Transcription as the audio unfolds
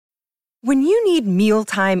When you need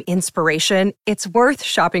mealtime inspiration, it's worth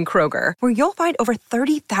shopping Kroger, where you'll find over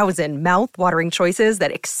 30,000 mouth-watering choices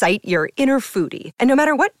that excite your inner foodie. And no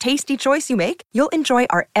matter what tasty choice you make, you'll enjoy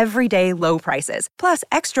our everyday low prices, plus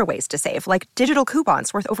extra ways to save, like digital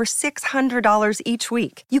coupons worth over $600 each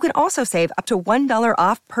week. You can also save up to $1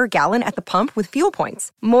 off per gallon at the pump with fuel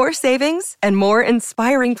points. More savings and more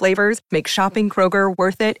inspiring flavors make shopping Kroger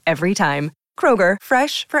worth it every time. Kroger,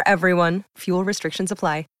 fresh for everyone. Fuel restrictions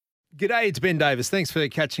apply. G'day, it's Ben Davis. Thanks for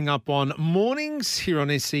catching up on Mornings here on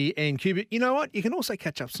SENQ. But you know what? You can also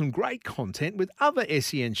catch up some great content with other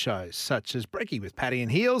SEN shows, such as Brekkie with Paddy and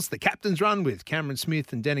Heels, The Captain's Run with Cameron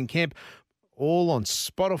Smith and Denning Kemp, all on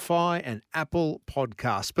Spotify and Apple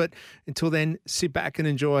Podcasts. But until then, sit back and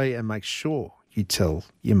enjoy, and make sure you tell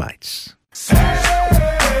your mates.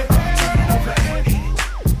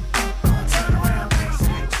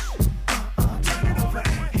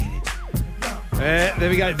 There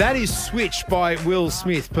we go. That is Switch by Will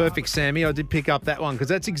Smith. Perfect, Sammy. I did pick up that one because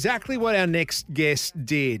that's exactly what our next guest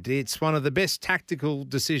did. It's one of the best tactical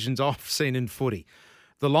decisions I've seen in footy.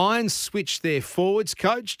 The Lions switched their forwards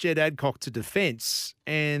coach, Jed Adcock, to defence,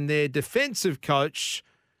 and their defensive coach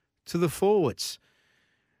to the forwards.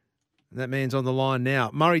 And that man's on the line now.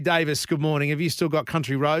 Murray Davis, good morning. Have you still got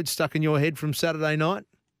Country Road stuck in your head from Saturday night?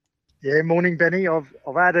 Yeah, morning, Benny. I've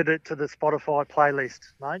added it to the Spotify playlist,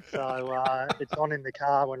 mate. So it's on in the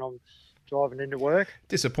car when I'm driving into work.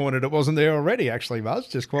 Disappointed it wasn't there already, actually, Muzz,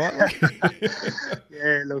 just quietly.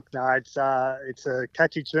 Yeah, look, no, it's a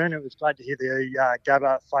catchy tune. It was great to hear the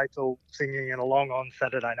Gabba faithful singing along on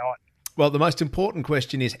Saturday night. Well, the most important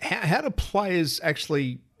question is how do players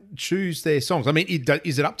actually choose their songs? I mean,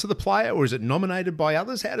 is it up to the player or is it nominated by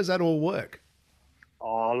others? How does that all work?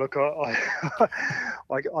 Oh, look,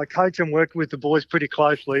 I coach and work with the boys pretty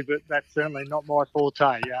closely, but that's certainly not my forte.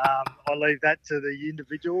 I leave that to the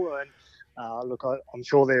individual, and look, I'm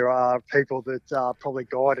sure there are people that probably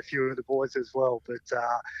guide a few of the boys as well. But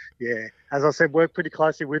yeah, as I said, work pretty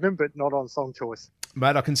closely with them, but not on song choice.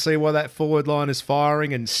 Mate, I can see why that forward line is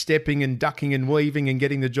firing and stepping and ducking and weaving and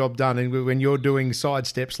getting the job done, and when you're doing side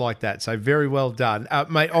steps like that. So very well done.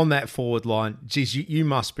 Mate, on that forward line, geez, you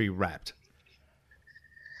must be wrapped.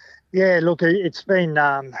 Yeah, look, it's been,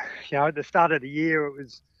 at the start of the year, it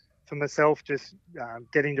was for myself just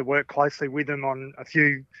getting to work closely with them on a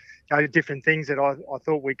few different things that I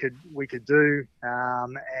thought we could do,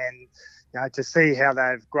 and to see how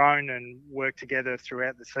they've grown and worked together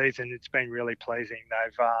throughout the season, it's been really pleasing.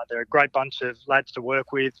 They're a great bunch of lads to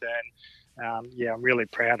work with, and I'm really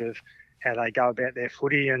proud of how they go about their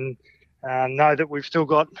footy, and know that we've still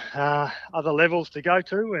got other levels to go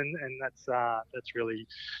to, and that's really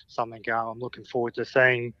something I'm looking forward to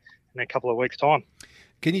seeing in a couple of weeks' time.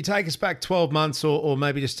 Can you take us back 12 months or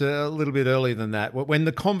maybe just a little bit earlier than that, when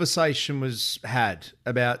the conversation was had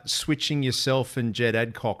about switching yourself and Jed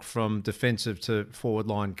Adcock from defensive to forward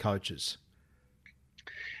line coaches?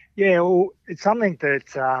 Yeah, well, it's something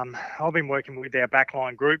that I've been working with our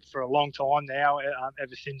backline group for a long time now,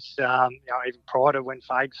 ever since even prior to when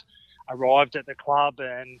Fags arrived at the club,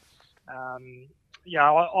 and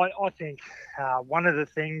I think one of the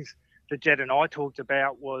things that Jed and I talked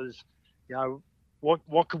about was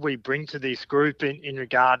what could we bring to this group in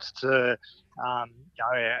regards to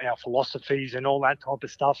our philosophies and all that type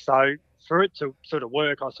of stuff. So for it to sort of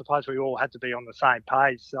work, I suppose we all had to be on the same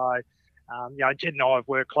page. So Jed and I have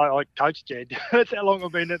worked close. I coached Jed. That's how long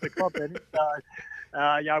I've been at the club.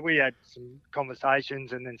 So we had some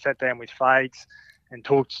conversations and then sat down with Fags and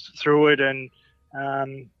talked through it, and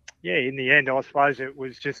in the end, I suppose it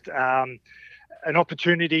was just an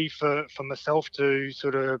opportunity for myself to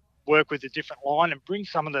sort of work with a different line and bring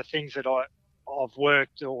some of the things that I've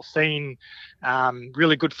worked or seen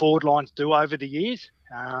really good forward lines do over the years.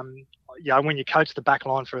 When you coach the back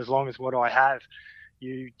line for as long as what I have,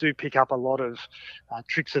 you do pick up a lot of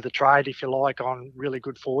tricks of the trade, if you like, on really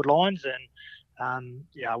good forward lines, and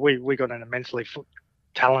we got an immensely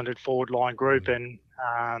talented forward line group, and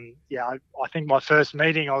I think my first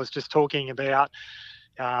meeting I was just talking about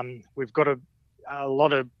we've got a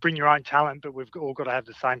lot of bring your own talent, but we've all got to have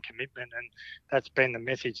the same commitment, and that's been the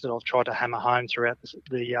message that I've tried to hammer home throughout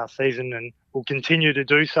the season, and will continue to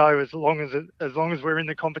do so as long as we're in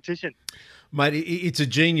the competition. Mate, it's a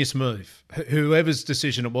genius move. Whoever's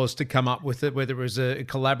decision it was to come up with it, whether it was a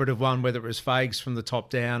collaborative one, whether it was Fags from the top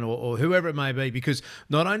down, or whoever it may be, because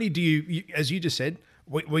not only do you, as you just said,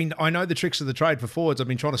 I know the tricks of the trade for forwards. I've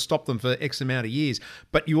been trying to stop them for X amount of years.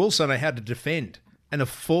 But you also know how to defend. And a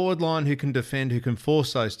forward line who can defend, who can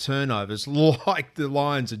force those turnovers like the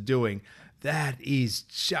Lions are doing, that is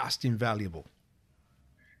just invaluable.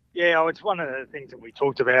 Yeah, it's one of the things that we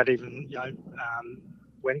talked about, even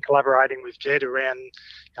when collaborating with Jed around,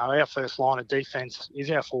 our first line of defence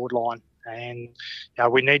is our forward line, and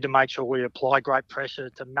we need to make sure we apply great pressure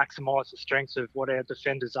to maximise the strengths of what our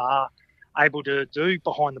defenders are able to do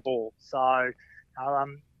behind the ball. So,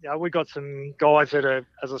 we've got some guys that are,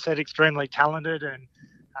 as I said, extremely talented and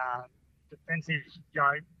defensive,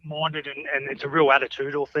 minded, and it's a real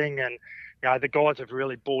attitudinal thing. And the guys have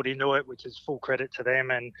really bought into it, which is full credit to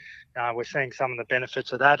them. And we're seeing some of the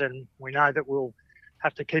benefits of that. And we know that we'll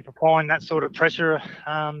have to keep applying that sort of pressure, as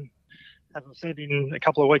I said, in a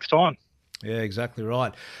couple of weeks' time. Yeah, exactly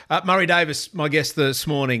right. Murray Davis, my guest this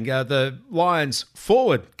morning, the Lions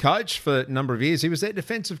forward coach for a number of years. He was their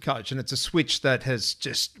defensive coach, and it's a switch that has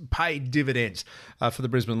just paid dividends for the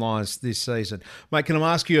Brisbane Lions this season. Mate, can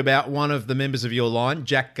I ask you about one of the members of your line,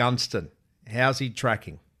 Jack Gunston? How's he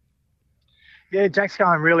tracking? Yeah, Jack's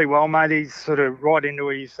going really well, mate. He's sort of right into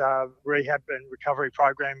his rehab and recovery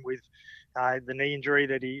program with the knee injury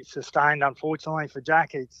that he sustained. Unfortunately for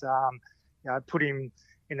Jack, it's put him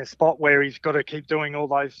in a spot where he's got to keep doing all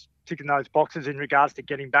those, ticking those boxes in regards to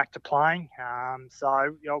getting back to playing.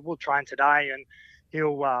 So we'll train today, and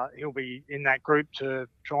he'll be in that group to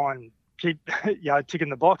try and keep ticking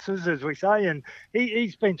the boxes, as we say. And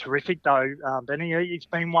he's been terrific though, Benny. He's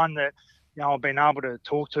been one that I've been able to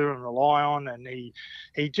talk to and rely on, and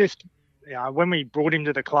he just. When we brought him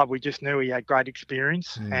to the club, we just knew he had great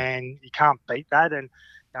experience, and you can't beat that. And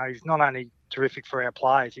he's not only terrific for our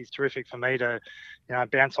players, he's terrific for me to,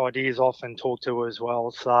 bounce ideas off and talk to as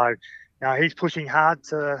well. So, he's pushing hard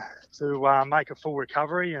to make a full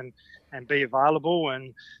recovery and be available.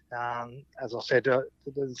 And as I said,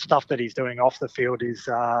 the stuff that he's doing off the field is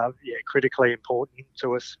critically important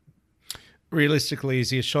to us. Realistically,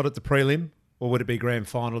 is he a shot at the prelim, or would it be grand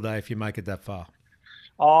final day if you make it that far?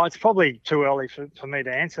 Oh, it's probably too early for me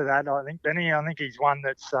to answer that. I think, Benny, he's one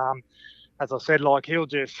that's, as I said, he'll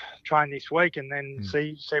just train this week and then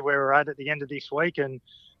see where we're at the end of this week, and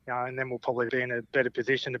and then we'll probably be in a better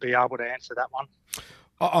position to be able to answer that one.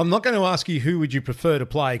 I'm not going to ask you who would you prefer to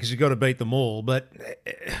play because you've got to beat them all, but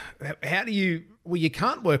how do you? Well, you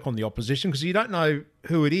can't work on the opposition because you don't know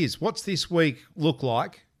who it is. What's this week look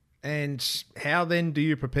like, and how then do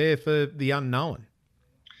you prepare for the unknown?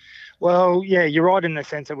 Well, yeah, you're right in the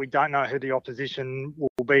sense that we don't know who the opposition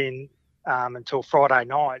will be until Friday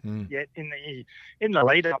night. Yet in the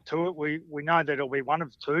lead up to it, we know that it'll be one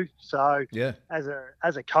of two. So yeah, as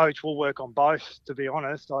a coach, we'll work on both. To be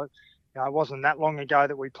honest, it wasn't that long ago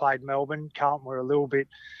that we played Melbourne. Carlton were a little bit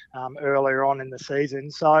earlier on in the season.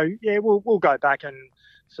 So yeah, we'll go back and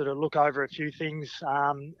sort of look over a few things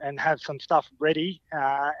and have some stuff ready,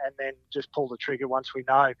 and then just pull the trigger once we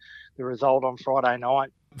know the result on Friday night.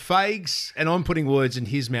 Fags, and I'm putting words in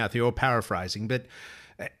his mouth here or paraphrasing, but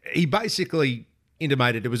he basically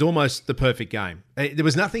intimated it was almost the perfect game. There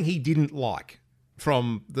was nothing he didn't like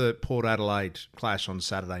from the Port Adelaide clash on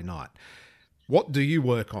Saturday night. What do you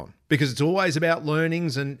work on? Because it's always about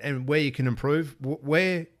learnings and where you can improve.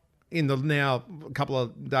 Where in the now a couple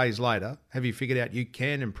of days later have you figured out you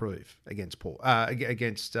can improve against Port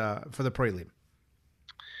for the prelim?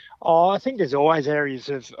 Oh, I think there's always areas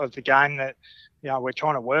of the game that we're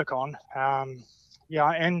trying to work on.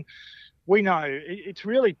 And we know it's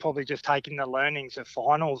really probably just taking the learnings of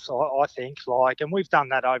finals, I think, and we've done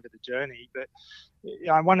that over the journey. But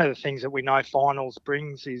one of the things that we know finals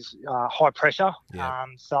brings is high pressure. Yeah.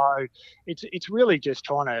 So it's really just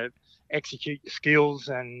trying to execute your skills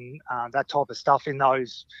and that type of stuff in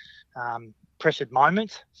those pressured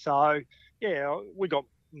moments. So yeah, we got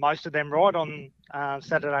most of them right on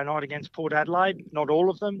Saturday night against Port Adelaide, not all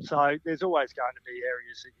of them. So there's always going to be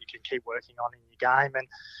areas that you can keep working on in your game.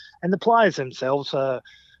 And the players themselves are,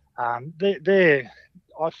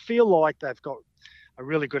 I feel like they've got a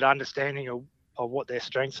really good understanding of what their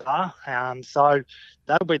strengths are. So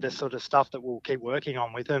that'll be the sort of stuff that we'll keep working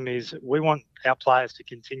on with them. Is we want our players to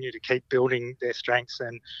continue to keep building their strengths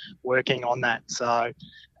and working on that. So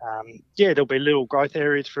there'll be little growth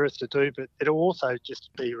areas for us to do, but it'll also just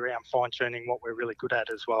be around fine-tuning what we're really good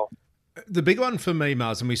at as well. The big one for me,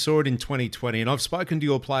 Muzz, and we saw it in 2020, and I've spoken to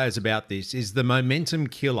your players about this, is the momentum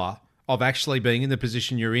killer of actually being in the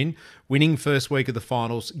position you're in, winning first week of the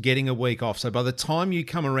finals, getting a week off. So by the time you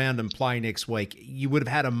come around and play next week, you would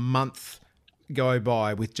have had a month go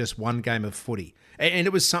by with just one game of footy. And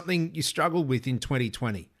it was something you struggled with in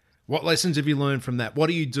 2020. What lessons have you learned from that? What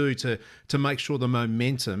do you do to make sure the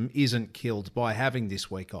momentum isn't killed by having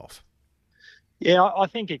this week off? Yeah, I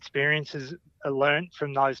think experiences learned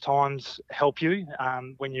from those times help you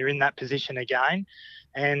when you're in that position again.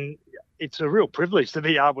 And it's a real privilege to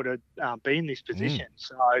be able to be in this position.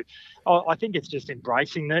 So I think it's just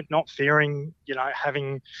embracing it, not fearing,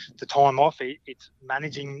 having the time off. It's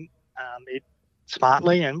managing it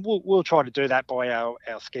smartly, and we'll try to do that by our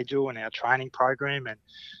schedule and our training program, and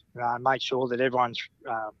make sure that everyone's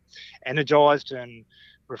energised and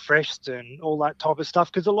refreshed and all that type of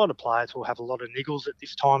stuff, because a lot of players will have a lot of niggles at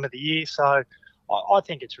this time of the year. So I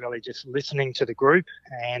think it's really just listening to the group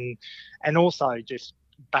and also just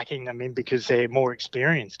backing them in because they're more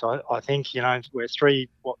experienced. I think, we're three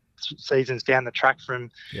seasons down the track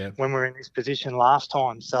from when we were in this position last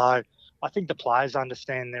time. So I think the players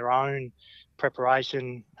understand their own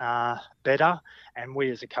preparation better, and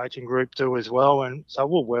we as a coaching group do as well. And so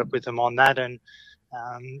we'll work with them on that. And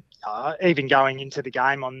even going into the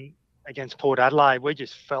game against Port Adelaide, we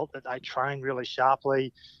just felt that they trained really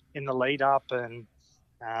sharply in the lead up, and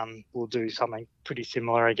we'll do something pretty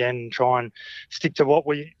similar again and try and stick to what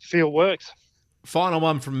we feel works. Final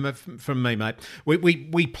one from me, mate.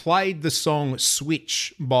 We played the song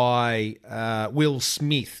Switch by Will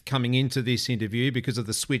Smith coming into this interview because of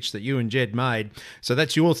the switch that you and Jed made. So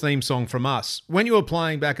that's your theme song from us. When you were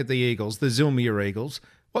playing back at the Eagles, the Zilmere Eagles,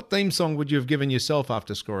 what theme song would you have given yourself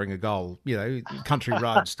after scoring a goal, country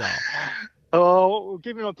road style? Oh,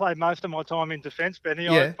 given I played most of my time in defence, Benny,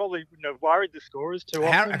 I probably wouldn't have worried the scorers too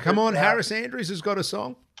often. Come on, Harris Andrews has got a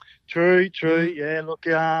song. True. Yeah, look,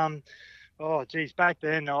 back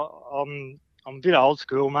then I'm a bit old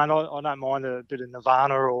school, mate. I don't mind a bit of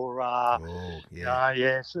Nirvana or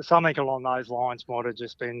so something along those lines might have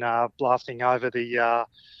just been blasting over the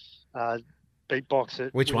beatbox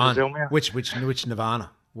at which one? Zilmere. Which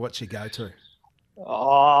Nirvana? What's your go-to?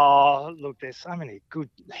 Oh, look, there's so many good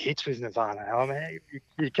hits with Nirvana. I mean,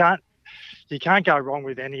 you can't go wrong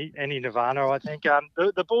with any Nirvana. I think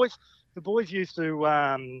the boys used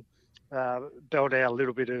to belt out a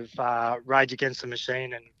little bit of Rage Against the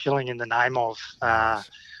Machine, and Killing in the Name of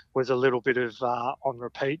was a little bit of on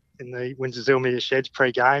repeat in the Windsor Zilmere Sheds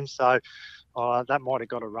pre-game. So that might have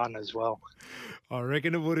got a run as well. I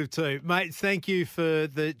reckon it would have too. Mate, thank you for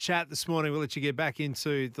the chat this morning. We'll let you get back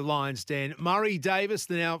into the Lions den. Murray Davis,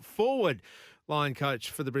 the now forward line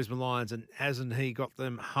coach for the Brisbane Lions, and hasn't he got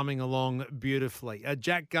them humming along beautifully?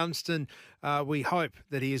 Jack Gunston, we hope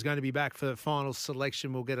that he is going to be back for final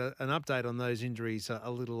selection. We'll get an update on those injuries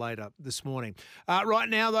a little later this morning. Right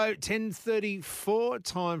now, though, 10:34,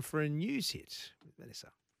 time for a news hit with Vanessa.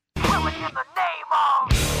 In the name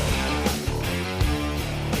of...